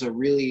think that is a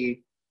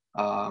really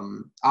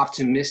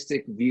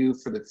optimistic view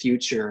for the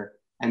future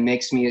and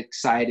makes me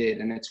excited.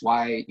 And it's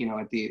why, you know,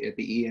 at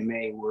the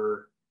EMA,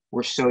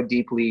 we're so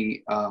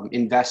deeply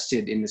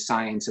invested in the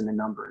science and the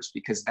numbers,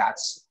 because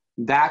that's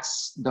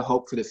the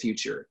hope for the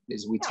future,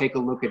 is we take a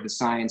look at the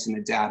science and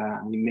the data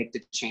and we make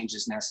the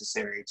changes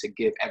necessary to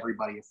give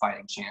everybody a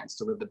fighting chance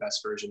to live the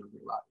best version of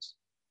their lives.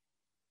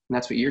 And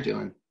that's what you're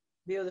doing.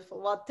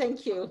 Beautiful. Well,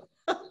 thank you.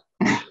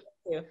 Thank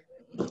you.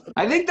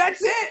 I think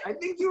that's it. I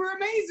think you were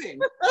amazing.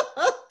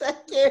 Thank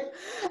you.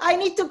 I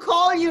need to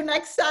call you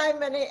next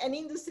time, and an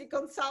industry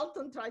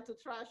consultant try to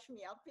trash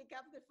me. I'll pick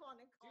up the phone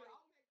and call you.